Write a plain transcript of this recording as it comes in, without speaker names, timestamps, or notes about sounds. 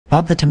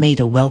Bob the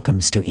Tomato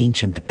welcomes to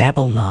ancient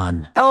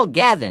Babylon. Oh,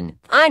 Gavin,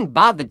 I'm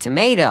Bob the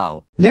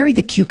Tomato. Larry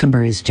the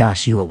Cucumber is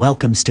Joshua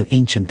welcomes to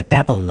ancient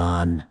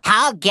Babylon.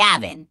 Oh,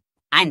 Gavin,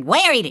 I'm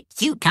Larry the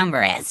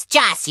Cucumber as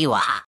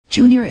Joshua.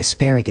 Junior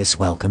Asparagus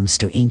welcomes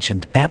to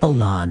ancient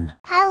Babylon.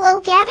 Hello,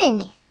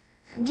 Gavin.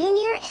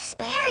 Junior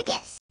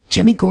Asparagus.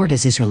 Jimmy Gord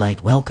as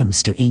Israelite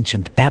welcomes to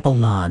ancient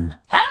Babylon.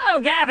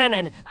 Hello, Gavin,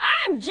 and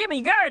I'm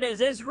Jimmy Gord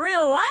as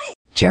Israelite.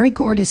 Jerry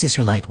Gord as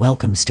Israelite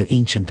welcomes to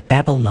ancient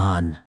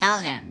Babylon.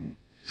 Hello,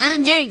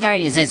 I'm Jerry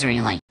Gord as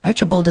Israelite.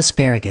 Archibald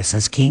Asparagus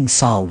as King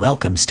Saul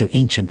welcomes to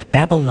ancient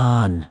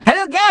Babylon.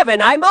 Hello,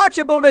 Gavin, I'm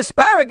Archibald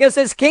Asparagus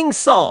as King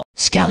Saul.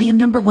 Scallion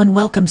 #1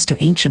 welcomes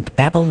to ancient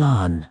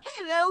Babylon.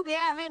 Hello,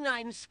 Gavin,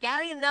 I'm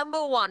Scallion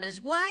 #1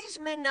 as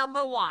Wiseman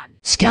 #1.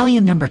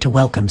 Scallion #2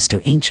 welcomes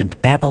to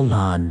ancient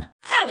Babylon.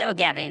 Hello,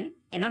 Gavin,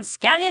 and I'm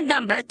Scallion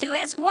 #2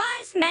 as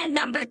Wiseman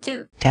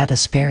 #2. Dad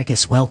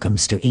Asparagus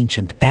welcomes to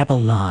ancient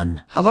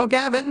Babylon. Hello,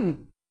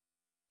 Gavin.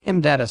 I'm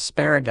Dad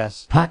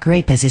Asparagus. Pot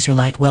Grape as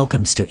Israelite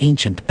welcomes to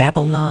ancient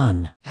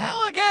Babylon.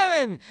 Hello,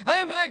 Gavin,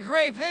 I'm Hot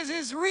Grape as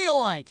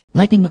Israelite.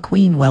 Lightning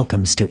McQueen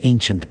welcomes to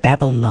ancient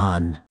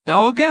Babylon.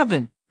 Oh,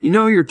 Gavin, you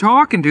know who you're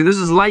talking to. This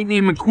is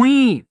Lightning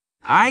McQueen.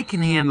 I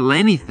can handle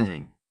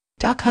anything.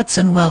 Doc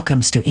Hudson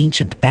welcomes to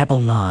ancient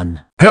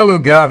Babylon. Hello,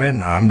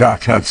 Gavin. I'm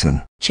Doc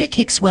Hudson. Chick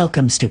Hicks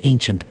welcomes to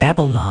ancient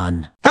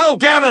Babylon. Hello,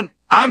 Gavin.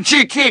 I'm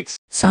Chick Hicks.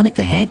 Sonic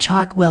the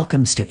Hedgehog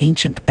welcomes to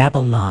ancient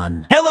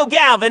Babylon. Hello,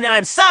 Gavin,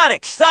 I'm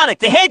Sonic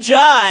the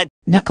Hedgehog.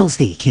 Knuckles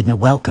the Echidna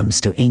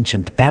welcomes to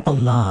ancient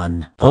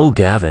Babylon. Oh,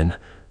 Gavin,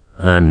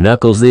 I'm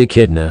Knuckles the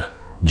Echidna.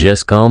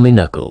 Just call me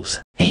Knuckles.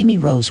 Amy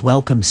Rose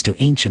welcomes to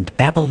ancient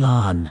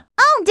Babylon.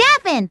 Oh,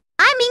 Gavin,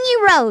 I'm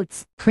Amy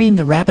Rhodes. Cream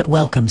the Rabbit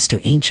welcomes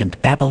to ancient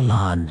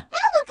Babylon.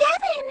 Hello,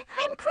 Gavin,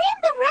 I'm Cream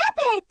the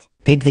Rabbit.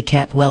 Big the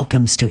Cat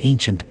welcomes to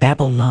ancient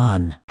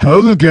Babylon.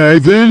 Hello,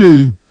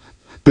 Gavin.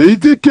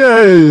 Big the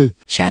cat.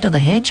 Shadow the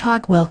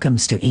Hedgehog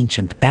welcomes to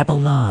ancient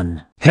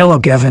Babylon. Hello,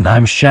 Gavin,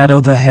 I'm Shadow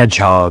the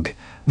Hedgehog,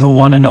 the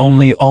one and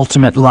only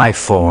ultimate life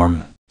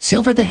form.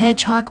 Silver the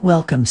Hedgehog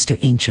welcomes to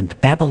ancient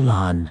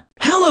Babylon.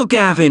 Hello,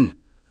 Gavin.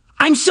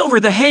 I'm Silver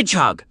the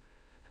Hedgehog.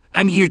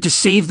 I'm here to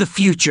save the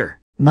future.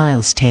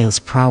 Miles Tails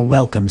Prow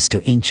welcomes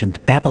to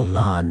ancient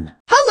Babylon.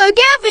 Hello,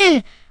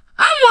 Gavin.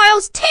 I'm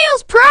Miles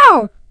Tails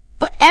Prow,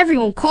 but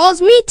everyone calls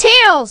me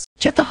Tails.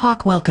 Jet the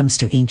Hawk welcomes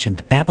to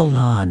ancient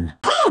Babylon.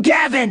 Hello,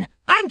 Gavin,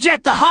 I'm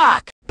Jet the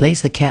Hawk.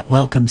 Blaze the Cat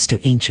welcomes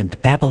to ancient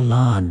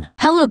Babylon.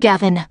 Hello,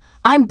 Gavin.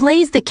 I'm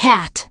Blaze the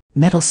Cat.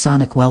 Metal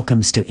Sonic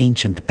welcomes to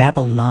ancient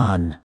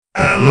Babylon.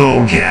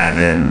 Hello,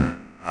 Gavin.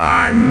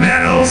 I'm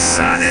Metal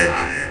Sonic.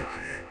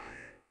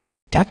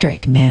 Dr.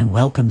 Eggman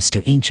welcomes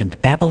to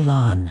ancient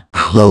Babylon.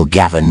 Hello,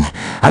 Gavin.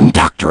 I'm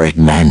Dr.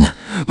 Eggman,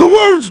 the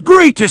world's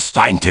greatest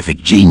scientific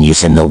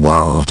genius in the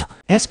world.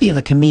 Espia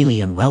the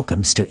Chameleon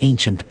welcomes to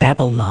ancient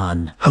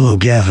Babylon. Hello,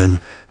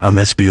 Gavin. I'm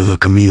Espia the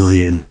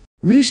Chameleon.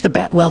 Rouge the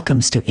Bat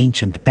welcomes to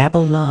ancient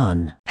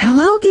Babylon.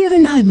 Hello,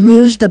 Gavin. I'm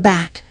Rouge the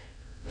Bat,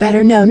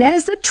 better known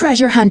as the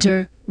treasure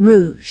hunter,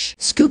 Rouge.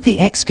 Scoop the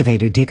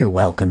Excavator Digger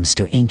welcomes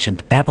to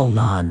ancient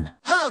Babylon.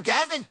 Hello,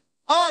 Gavin.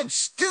 I'm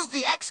Scoop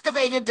the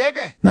Excavator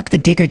Digger. Muck the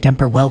Digger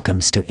Dumper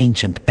welcomes to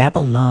ancient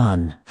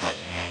Babylon.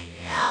 Hey,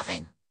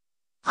 Gavin.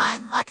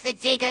 I'm Muck the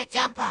Digger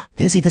Dumper.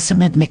 Dizzy the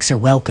Cement Mixer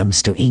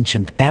welcomes to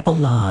ancient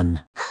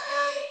Babylon.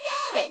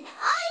 Gavin,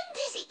 I'm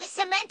Dizzy the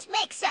Cement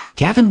Mixer.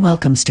 Gavin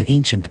welcomes to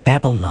ancient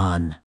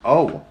Babylon.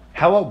 Oh,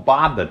 hello,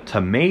 Bob the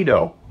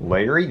Tomato,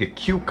 Larry the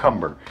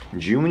Cucumber,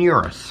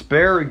 Junior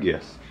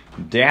Asparagus,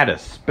 Dad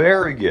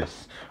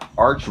Asparagus,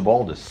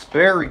 Archibald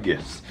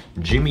Asparagus,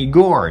 Jimmy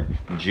Gord,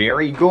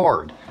 Jerry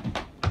Gord,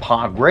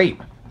 Pa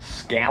Grape,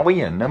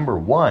 Scallion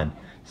 #1,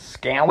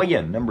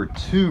 Scallion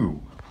 #2,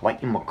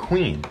 Lightning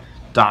McQueen,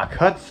 Doc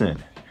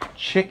Hudson,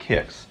 Chick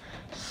Hicks,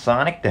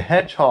 Sonic the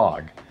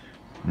Hedgehog,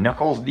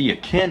 Knuckles the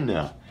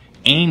Echidna,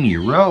 Amy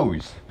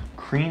Rose,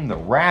 Cream the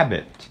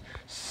Rabbit,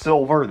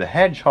 Silver the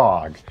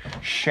Hedgehog,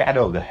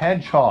 Shadow the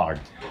Hedgehog,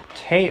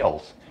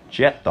 Tails,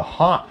 Jet the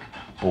Hawk,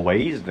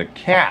 Blaze the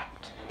Cat,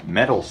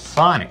 Metal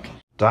Sonic,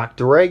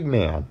 Dr.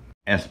 Eggman,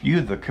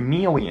 Espia the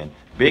Chameleon,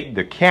 Big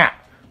the Cat,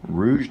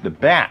 Rouge the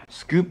Bat,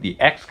 Scoop the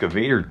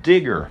Excavator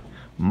Digger,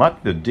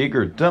 Muck the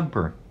Digger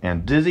Dumper,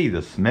 and Dizzy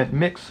the Cement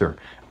Mixer.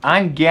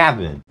 I'm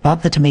Gavin.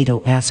 Bob the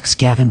Tomato asks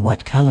Gavin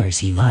what colors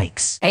he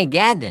likes. Hey,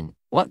 Gavin,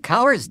 what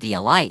colors do you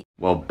like?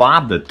 Well,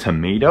 Bob the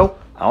Tomato,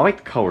 I like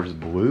the colors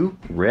blue,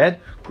 red,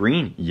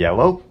 green,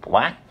 yellow,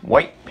 black,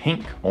 white,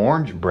 pink,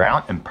 orange,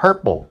 brown, and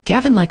purple.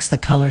 Gavin likes the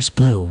colors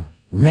blue,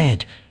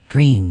 red,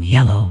 green,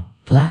 yellow,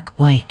 black,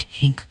 white,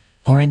 pink,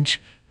 orange,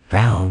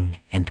 brown,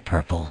 and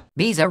purple.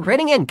 These are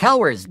written in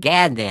colors,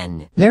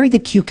 Gavin. Larry the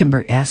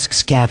Cucumber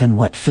asks Gavin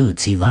what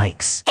foods he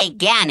likes. Hey,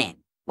 Gavin,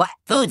 what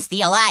foods do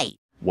you like?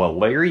 Well,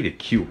 Larry the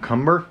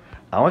Cucumber,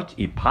 I like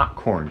to eat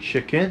popcorn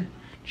chicken,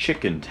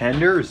 chicken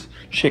tenders,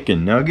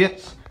 chicken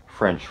nuggets,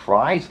 French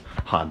fries,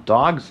 hot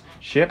dogs,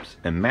 chips,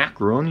 and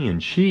macaroni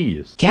and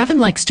cheese. Gavin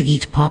likes to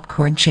eat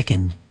popcorn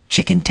chicken,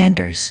 chicken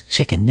tenders,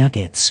 chicken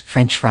nuggets,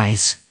 French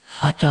fries,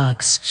 hot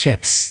dogs,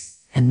 chips,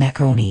 and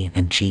macaroni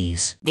and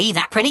cheese. These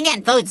are pretty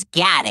good foods,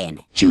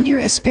 Gavin. Junior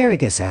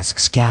Asparagus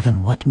asks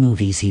Gavin what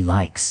movies he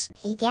likes.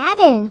 Hey,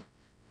 Gavin,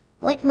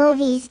 what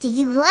movies do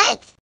you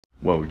like?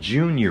 Well,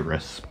 Junior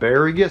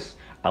Asparagus,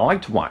 I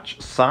like to watch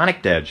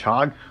Sonic the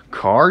Hedgehog,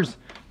 Cars,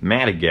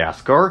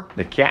 Madagascar,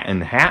 The Cat in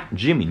the Hat,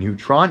 Jimmy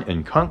Neutron,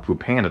 and Kung Fu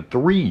Panda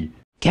 3.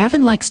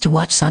 Gavin likes to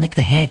watch Sonic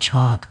the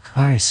Hedgehog,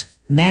 Cars,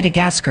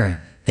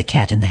 Madagascar, The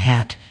Cat in the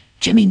Hat,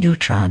 Jimmy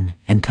Neutron,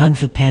 and Kung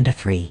Fu Panda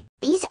 3.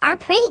 These are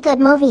pretty good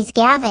movies,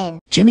 Gavin.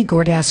 Jimmy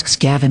Gord asks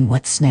Gavin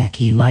what snack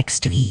he likes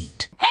to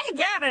eat. Hey,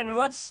 Gavin,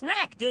 what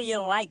snack do you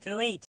like to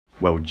eat?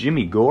 Well,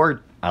 Jimmy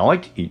Gord, I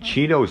like to eat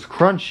Cheetos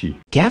Crunchy.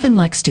 Gavin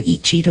likes to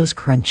eat Cheetos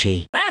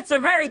Crunchy. That's a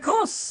very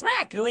cool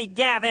snack to eat,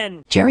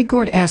 Gavin. Jerry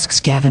Gord asks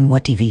Gavin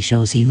what TV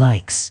shows he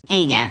likes.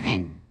 Hey,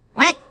 Gavin,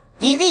 what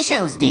TV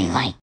shows do you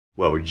like?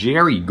 Well,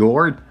 Jerry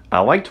Gord,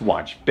 I like to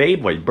watch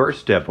Beyblade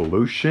Burst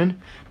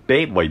Evolution,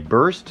 Beyblade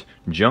Burst,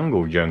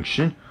 Jungle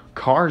Junction,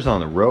 Cars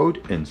on the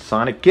Road, and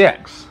Sonic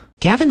X.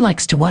 Gavin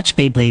likes to watch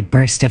Beyblade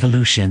Burst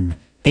Evolution,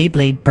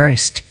 Beyblade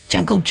Burst,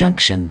 Jungle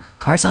Junction,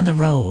 Cars on the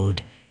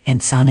Road,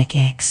 and Sonic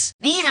X.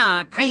 These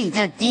are pretty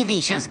good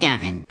TV shows,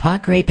 Gavin.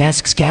 Pod Grape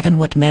asks Gavin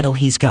what medal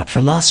he's got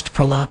for Lost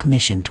Prologue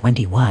Mission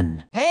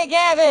 21. Hey,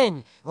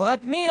 Gavin,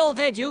 what medal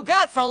did you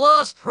got for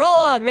Lost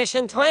Prologue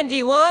Mission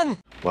 21?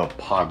 Well,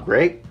 Pod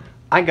Grape,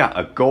 I got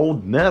a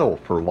gold medal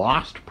for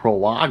Lost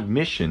Prologue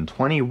Mission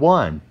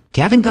 21.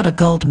 Gavin got a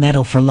gold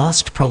medal for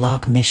Lost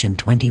Prologue Mission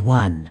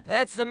 21.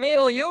 That's the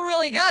medal you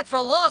really got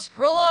for Lost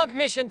Prologue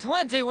Mission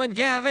 21,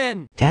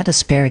 Gavin. Dad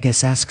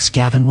Asparagus asks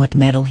Gavin what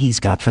medal he's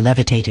got for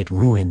Levitated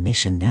Ruin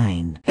Mission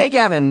 9. Hey,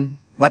 Gavin,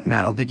 what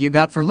medal did you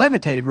got for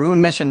Levitated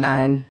Ruin Mission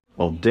 9?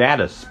 Well, Dad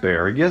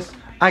Asparagus,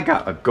 I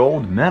got a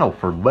gold medal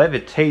for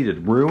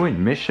Levitated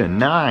Ruin Mission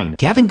 9.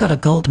 Gavin got a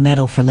gold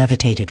medal for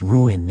Levitated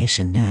Ruin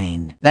Mission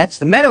 9. That's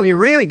the medal you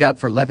really got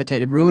for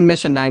Levitated Ruin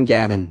Mission 9,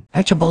 Gavin.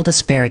 Archibald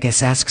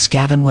Asparagus asks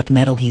Gavin what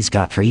medal he's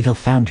got for Evil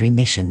Foundry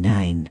Mission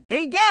 9.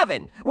 Hey,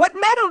 Gavin, what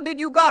medal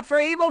did you got for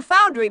Evil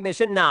Foundry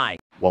Mission 9?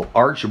 Well,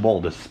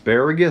 Archibald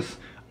Asparagus,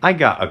 I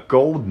got a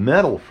gold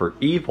medal for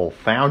Evil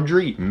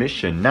Foundry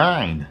Mission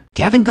 9.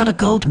 Gavin got a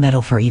gold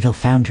medal for Evil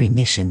Foundry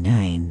Mission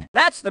 9.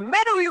 That's the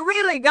medal you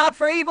really got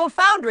for Evil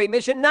Foundry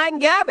Mission 9,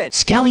 Gavin.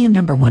 Scallion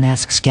number 1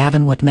 asks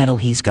Gavin what medal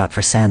he's got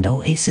for Sand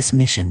Oasis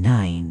Mission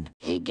 9.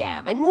 Hey,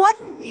 Gavin, what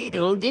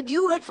medal did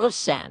you get for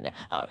Sand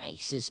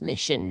Oasis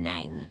Mission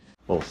 9?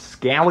 Well,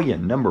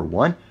 Scallion number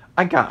 1,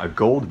 I got a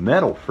gold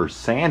medal for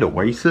Sand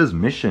Oasis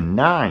Mission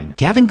 9.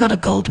 Gavin got a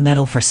gold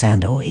medal for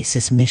Sand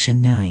Oasis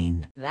Mission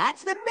 9.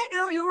 That's the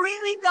medal you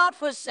really got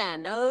for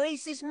Sand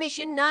Oasis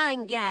Mission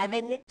 9,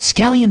 Gavin.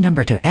 Scallion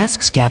number 2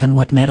 asks Gavin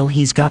what medal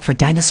he's got for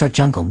Dinosaur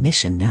Jungle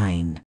Mission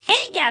 9.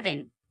 Hey,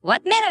 Gavin,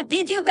 what medal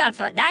did you got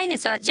for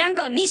Dinosaur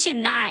Jungle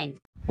Mission 9?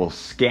 Well,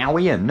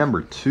 Scallion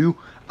number 2,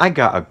 I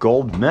got a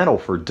gold medal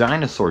for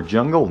Dinosaur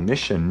Jungle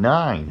Mission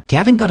 9.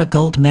 Gavin got a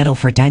gold medal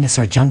for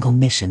Dinosaur Jungle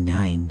Mission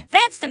 9.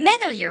 That's the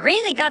medal you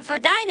really got for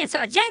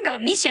Dinosaur Jungle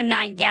Mission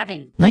 9,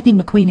 Gavin. Lightning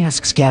McQueen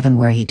asks Gavin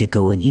where he did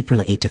go in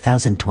April 8,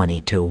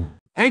 2022.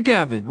 Hey,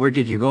 Gavin, where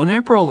did you go in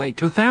April 8,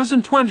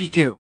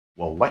 2022?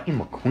 Well, Lightning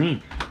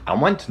McQueen, I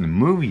went to the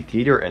movie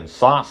theater and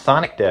saw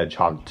Sonic the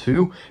Hedgehog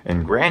 2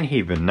 in Grand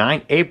Haven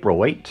 9,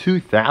 April 8,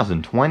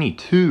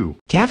 2022.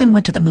 Gavin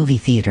went to the movie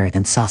theater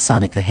and saw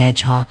Sonic the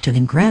Hedgehog 2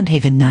 in Grand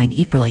Haven 9,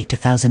 April 8,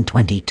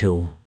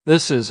 2022.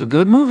 This is a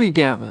good movie,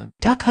 Gavin.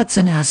 Doc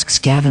Hudson asks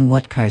Gavin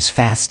what Cars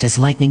Fast as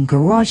Lightning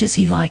garages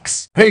he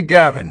likes. Hey,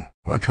 Gavin,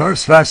 what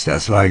Cars Fast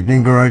as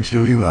Lightning garage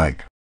do you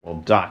like? Well,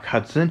 Doc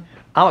Hudson,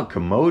 I like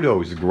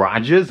Komodo's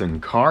garages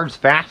and Cars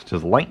Fast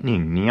as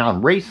Lightning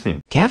Neon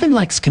Racing. Gavin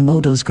likes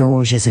Komodo's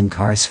garages and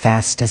Cars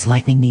Fast as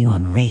Lightning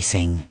Neon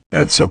Racing.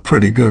 That's a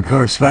pretty good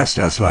Cars Fast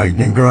as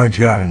Lightning garage,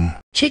 Gavin.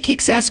 Chick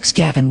Hicks asks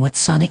Gavin what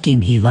Sonic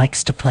game he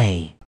likes to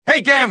play.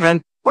 Hey,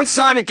 Gavin, what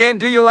Sonic game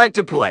do you like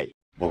to play?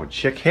 Well,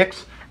 Chick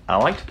Hicks, I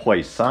like to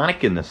play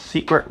Sonic in the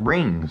Secret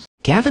Rings.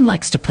 Gavin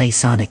likes to play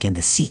Sonic in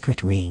the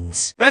Secret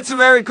Rings. That's a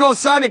very cool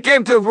Sonic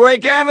game to play,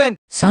 Gavin.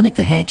 Sonic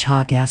the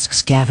Hedgehog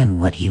asks Gavin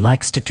what he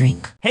likes to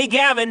drink. Hey,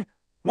 Gavin,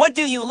 what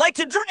do you like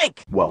to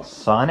drink? Well,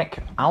 Sonic,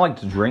 I like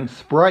to drink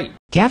Sprite.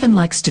 Gavin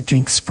likes to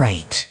drink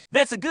Sprite.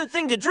 That's a good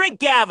thing to drink,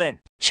 Gavin.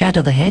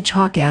 Shadow the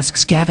Hedgehog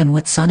asks Gavin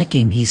what Sonic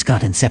game he's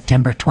got in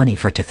September 20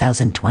 for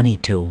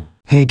 2022.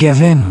 Hey,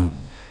 Gavin.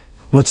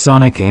 What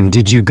Sonic game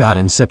did you got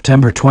in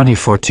September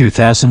 24,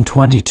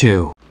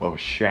 2022? Well,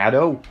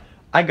 Shadow,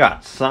 I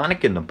got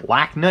Sonic and the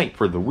Black Knight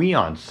for the Wii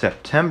on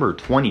September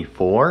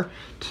 24,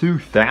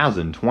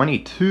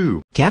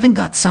 2022. Gavin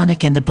got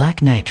Sonic and the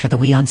Black Knight for the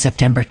Wii on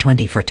September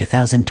 20 for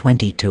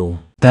 2022.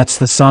 That's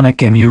the Sonic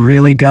game you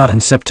really got in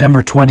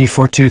September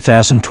 24,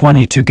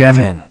 2022,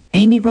 Gavin.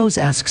 Amy Rose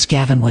asks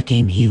Gavin what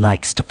game he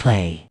likes to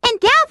play. And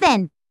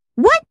Gavin,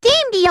 what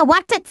game do you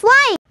want to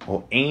play?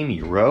 Well,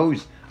 Amy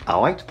Rose, I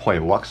like to play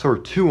Luxor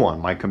 2 on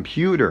my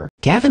computer.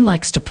 Gavin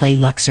likes to play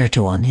Luxor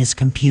 2 on his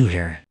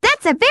computer.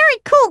 That's a very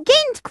cool game,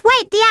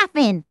 quite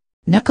Gavin.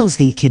 Knuckles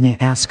the Echidna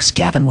asks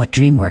Gavin what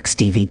DreamWorks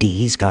DVD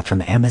he's got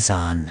from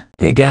Amazon.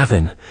 Hey,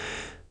 Gavin,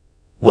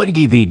 What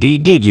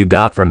DVD did you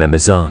got from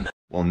Amazon?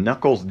 Well,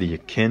 Knuckles the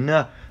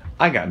Echidna,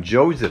 I got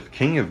Joseph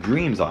King of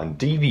Dreams on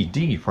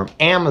DVD from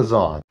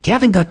Amazon.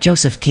 Gavin got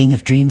Joseph King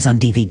of Dreams on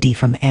DVD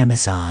from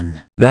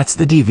Amazon. That's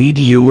the DVD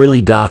you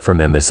really got from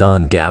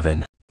Amazon,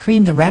 Gavin.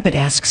 Cream the Rabbit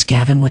asks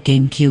Gavin what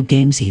GameCube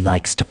games he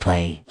likes to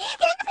play. Hey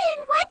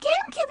Gavin, what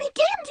GameCube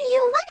game do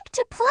you like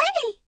to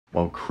play?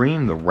 Well,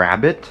 Cream the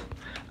Rabbit,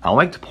 I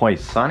like to play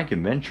Sonic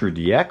Adventure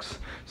DX,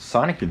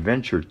 Sonic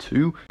Adventure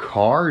 2,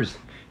 Cars,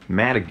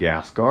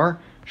 Madagascar,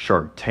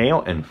 Shark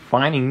Tale, and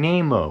Finding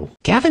Nemo.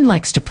 Gavin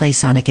likes to play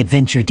Sonic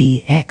Adventure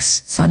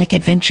DX, Sonic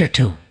Adventure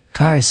 2,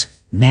 Cars,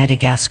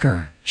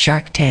 Madagascar,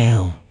 Shark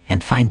Tale,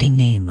 and Finding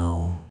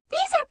Nemo. These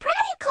are pretty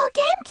cool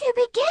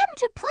GameCube games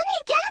to play,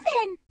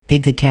 Gavin.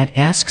 Pig the Cat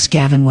asks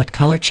Gavin what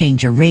color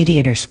changer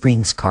Radiator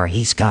Springs car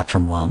he's got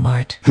from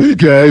Walmart. Hey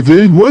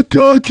Gavin, what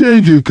car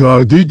changer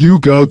car did you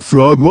got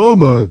from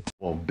Walmart?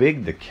 Well,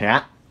 Big the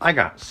Cat, I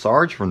got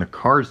Sarge from the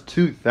Cars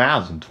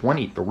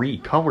 2023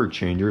 Color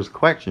Changers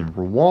collection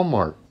from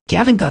Walmart.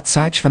 Gavin got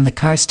Sarge from the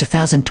Cars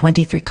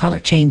 2023 Color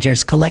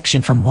Changers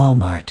collection from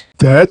Walmart.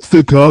 That's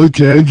the color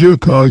changer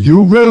car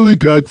you really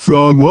got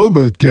from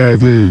Walmart,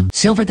 Gavin.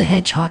 Silver the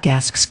Hedgehog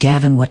asks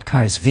Gavin what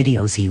Cars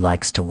videos he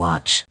likes to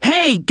watch.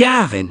 Hey,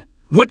 Gavin,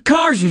 what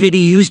Cars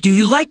videos do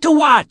you like to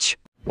watch?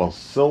 Well,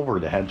 Silver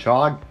the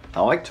Hedgehog,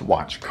 I like to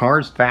watch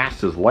Cars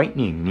Fast as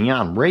Lightning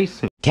Neon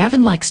Racing.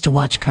 Gavin likes to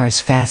watch Cars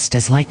Fast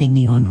as Lightning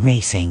Neon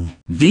Racing.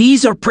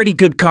 These are pretty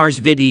good Cars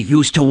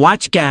videos to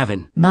watch,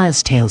 Gavin.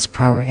 Miles Tails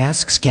Prower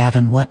asks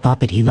Gavin what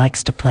boppet he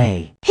likes to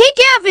play. Hey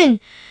Gavin,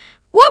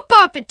 what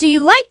boppet do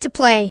you like to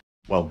play?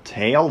 Well,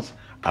 Tails,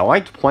 I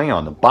like to play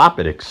on the Bop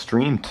It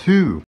Extreme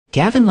 2.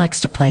 Gavin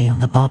likes to play on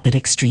the Bop It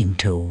Extreme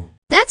 2.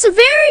 That's a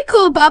very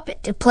cool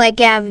boppet to play,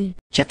 Gavin.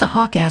 Jet the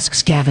Hawk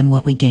asks Gavin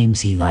what Wii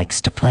games he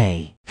likes to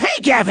play.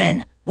 Hey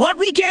Gavin, what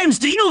Wii games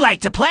do you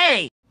like to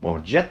play? Well,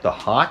 Jet the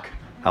Hawk,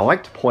 I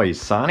like to play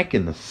Sonic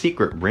and the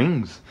Secret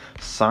Rings,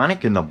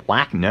 Sonic and the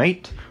Black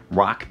Knight,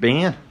 Rock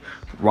Band,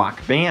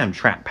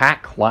 Trap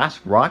Pack,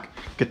 Classic Rock,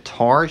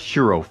 Guitar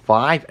Hero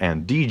 5,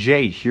 and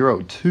DJ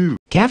Hero 2.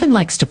 Gavin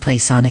likes to play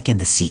Sonic and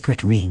the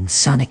Secret Rings,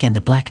 Sonic and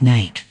the Black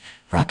Knight,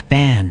 Rock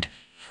Band,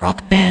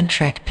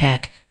 Track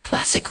Pack,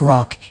 Classic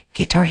Rock,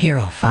 Guitar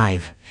Hero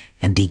 5,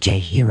 and DJ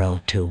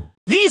Hero 2.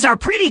 These are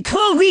pretty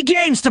cool Wii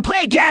games to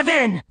play,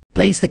 Gavin!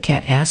 Blaze the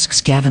Cat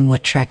asks Gavin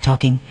what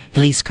track-talking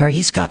police car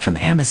he's got from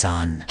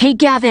Amazon. Hey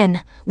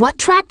Gavin, what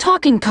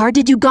track-talking car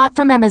did you got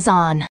from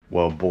Amazon?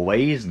 Well,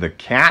 Blaze the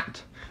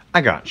Cat, I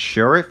got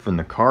Sheriff from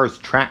the Cars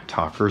Track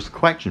Talkers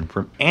collection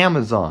from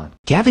Amazon.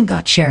 Gavin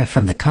got Sheriff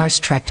from the Cars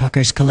Track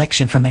Talkers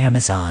collection from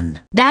Amazon.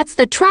 That's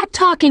the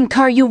track-talking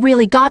car you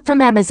really got from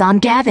Amazon,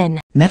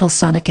 Gavin. Metal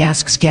Sonic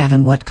asks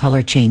Gavin what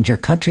color changer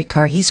country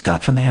car he's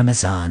got from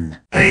Amazon.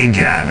 Hey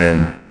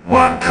Gavin,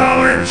 what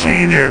color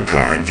changer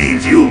car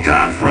did you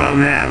got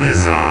from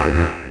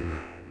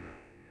Amazon?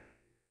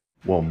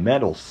 Well,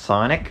 Metal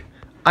Sonic,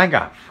 I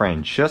got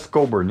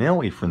Francesco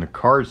Bernelli from the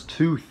Cars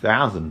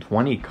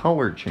 2020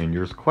 Color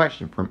Changers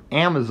collection from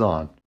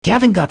Amazon.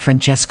 Gavin got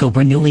Francesco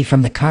Bernoulli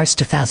from the Cars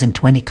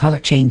 2020 Color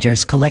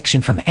Changers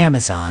collection from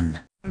Amazon.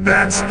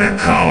 That's the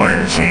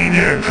color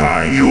changer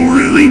car you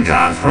really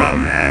got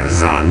from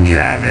Amazon,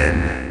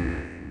 Gavin.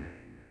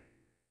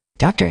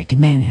 Dr.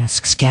 Eggman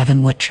asks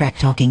Gavin what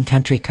track-talking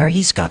country car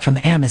he's got from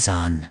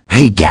Amazon.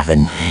 Hey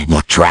Gavin,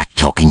 what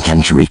track-talking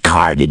country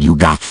car did you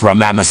got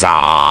from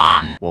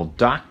Amazon? Well,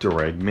 Dr.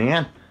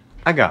 Eggman,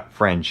 I got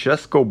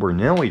Francesco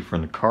Bernelli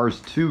from the Cars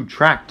 2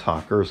 Track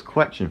Talkers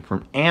collection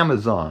from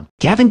Amazon.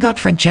 Gavin got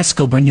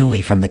Francesco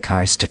Bernoulli from the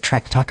Cars 2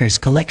 Track Talkers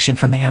collection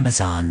from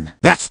Amazon.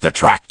 That's the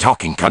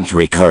track-talking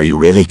country car you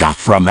really got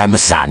from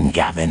Amazon,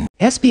 Gavin.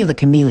 Espio the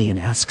Chameleon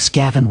asks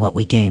Gavin what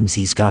Wii games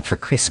he's got for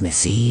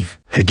Christmas Eve.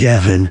 Hey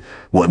Gavin,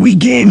 what Wii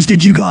games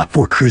did you got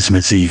for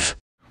Christmas Eve?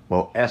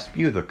 Well,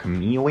 Espio the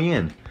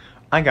Chameleon,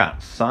 I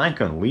got Sonic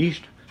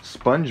Unleashed,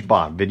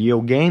 SpongeBob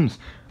video games,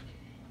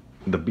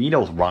 The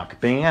Beatles Rock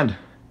Band,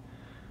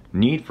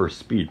 Need for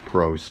Speed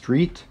Pro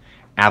Street,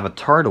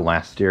 Avatar The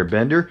Last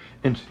Airbender,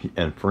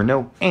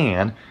 Inferno,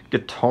 and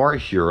Guitar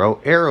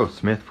Hero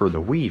Aerosmith for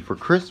the Wii for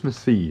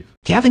Christmas Eve.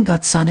 Gavin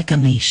got Sonic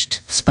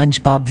Unleashed,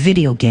 SpongeBob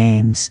video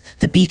games,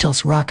 The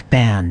Beatles Rock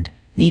Band,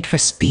 Need for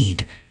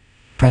Speed,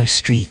 Pro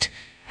Street,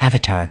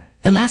 Avatar,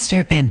 The Last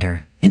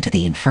Airbender, Into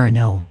the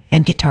Inferno,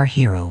 and Guitar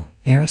Hero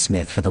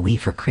Aerosmith for the Wii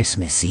for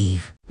Christmas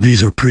Eve.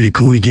 These are pretty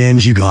cool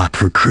games you got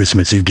for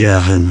Christmas Eve,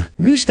 Gavin.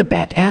 Rouge the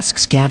Bat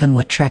asks Gavin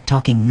what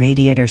track-talking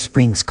Radiator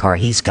Springs car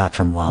he's got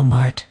from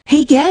Walmart.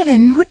 Hey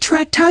Gavin, what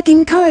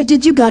track-talking car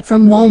did you got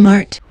from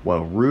Walmart?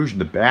 Well, Rouge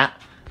the Bat,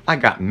 I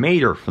got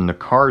Mater from the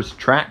Cars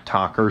Track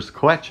Talkers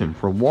collection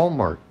from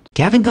Walmart.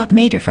 Gavin got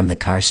Mater from the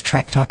Cars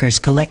Track Talkers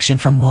collection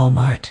from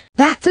Walmart.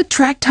 That's a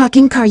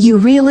track-talking car you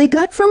really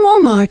got from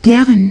Walmart,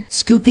 Gavin.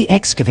 Scoop the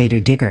Excavator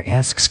Digger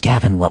asks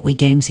Gavin what Wii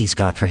games he's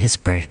got for his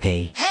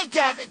birthday. Hey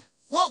Gavin,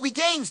 what Wii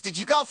games did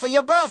you got for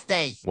your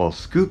birthday? Well,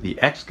 Scoop the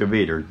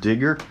Excavator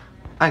Digger,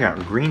 I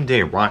got Green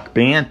Day Rock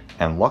Band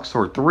and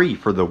Luxor 3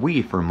 for the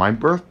Wii for my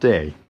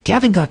birthday.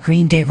 Gavin got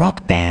Green Day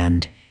Rock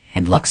Band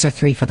and Luxor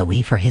 3 for the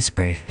Wii for his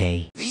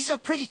birthday. These are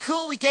pretty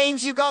cool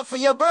games you got for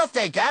your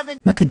birthday, Gavin.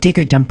 Muck the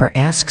Digger Dumper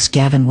asks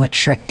Gavin what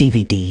Shrek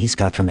DVD he's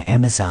got from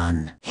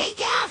Amazon. Hey,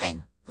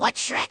 Gavin, what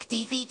Shrek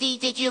DVD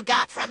did you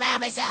got from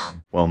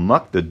Amazon? Well,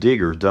 Muck the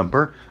Digger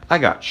Dumper, I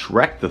got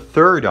Shrek the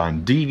Third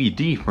on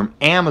DVD from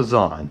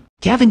Amazon.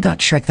 Gavin got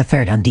Shrek the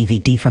Third on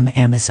DVD from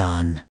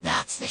Amazon.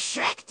 That's the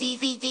Shrek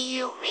DVD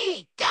you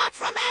really got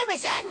from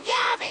Amazon,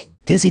 Gavin.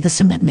 Dizzy the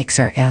Cement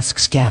Mixer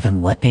asks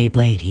Gavin what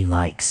Beyblade he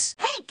likes.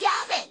 Hey,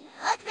 Gavin,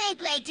 what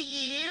Beyblade do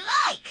you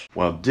like?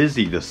 Well,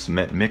 Dizzy the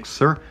Cement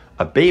Mixer,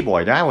 a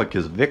Beyblade I like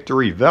is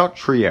Victory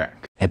Veltriak.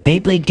 A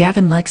Beyblade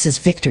Gavin likes his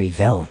Victory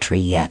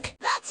Veltriak.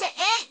 That's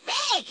it,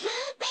 big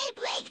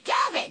Beyblade,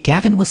 Gavin.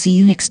 Gavin will see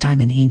you next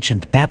time in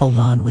Ancient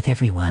Babylon with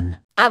everyone.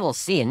 I will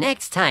see you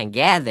next time,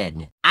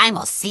 Gavin. I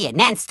will see you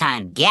next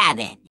time,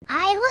 Gavin.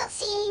 I will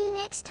see you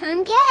next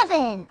time,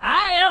 Gavin.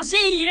 I'll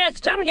see you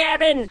next time,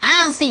 Gavin.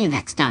 I'll see you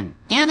next time,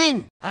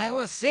 Gavin. I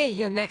will see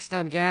you next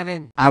time,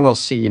 Gavin. I will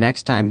see you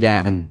next time,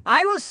 Gavin.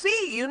 I will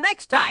see you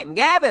next time,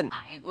 Gavin.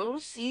 I will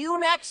see you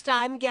next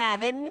time,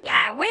 Gavin. I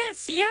will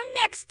see you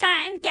next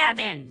time,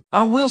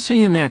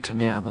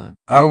 Gavin.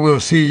 I will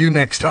see you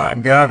next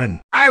time,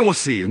 Gavin. I will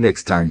see you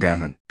next time,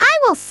 Gavin. I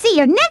will see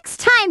you next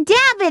time,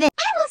 Gavin.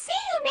 I will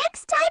see you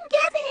next time,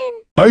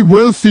 Gavin. I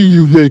will see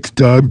you next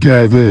time,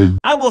 Gavin.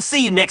 I will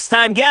see you next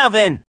time,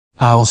 Gavin.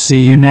 I will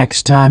see you next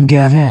time,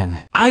 Gavin.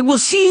 I'll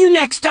see you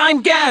next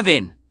time,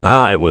 Gavin. I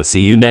will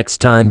see you next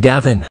time,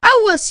 Gavin.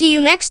 I will see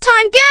you next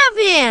time, Gavin.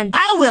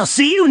 I will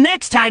see you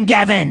next time,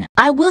 Gavin.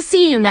 I will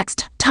see you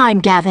next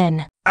time,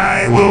 Gavin.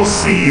 I will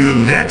see you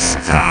next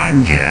time,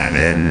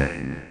 Gavin. I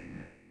will see you next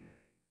time,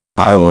 Gavin.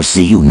 I will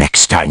see you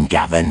next time,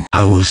 Gavin.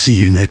 I will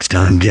see you next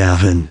time,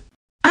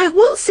 Gavin. I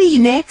will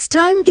see you next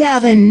time,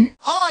 Gavin.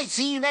 I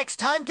see you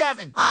next time,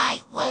 Gavin.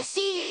 I will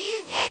see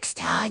you next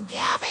time,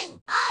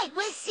 Gavin. I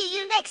will see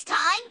you next time,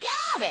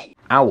 Gavin.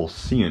 I will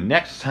see you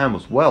next time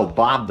as well,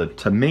 Bob the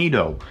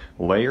Tomato,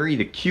 Larry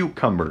the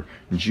Cucumber,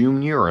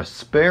 Junior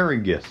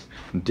Asparagus,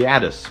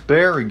 Dad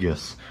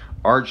Asparagus,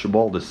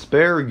 Archibald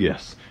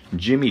Asparagus,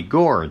 Jimmy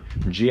Gourd,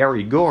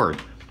 Jerry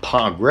Gourd,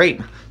 Pa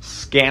Grape,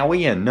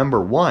 Scallion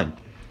number 1,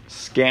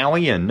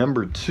 Scallion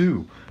number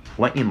 2,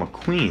 Lightning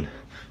McQueen,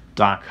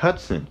 Doc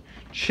Hudson,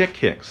 Chick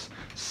Hicks,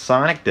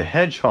 Sonic the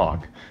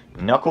Hedgehog,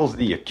 Knuckles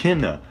the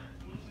Echidna,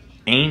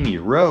 Amy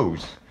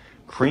Rose,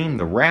 Cream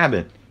the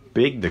Rabbit,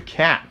 Big the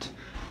Cat,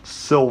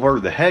 Silver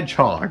the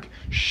Hedgehog,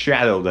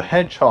 Shadow the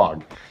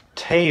Hedgehog,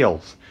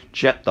 Tails,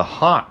 Jet the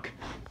Hawk,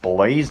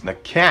 Blaze the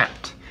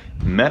Cat,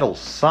 Metal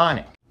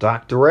Sonic,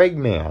 Dr.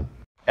 Eggman,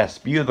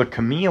 Espia the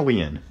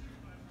Chameleon,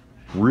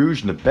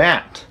 Rouge the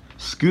Bat,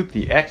 Scoop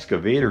the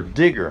Excavator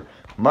Digger,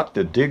 Muck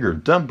the Digger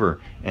Dumper,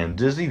 and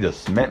Dizzy the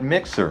Cement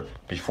Mixer.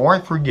 Before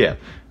I forget,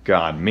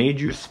 God made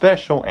you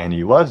special and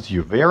He loves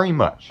you very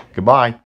much. Goodbye.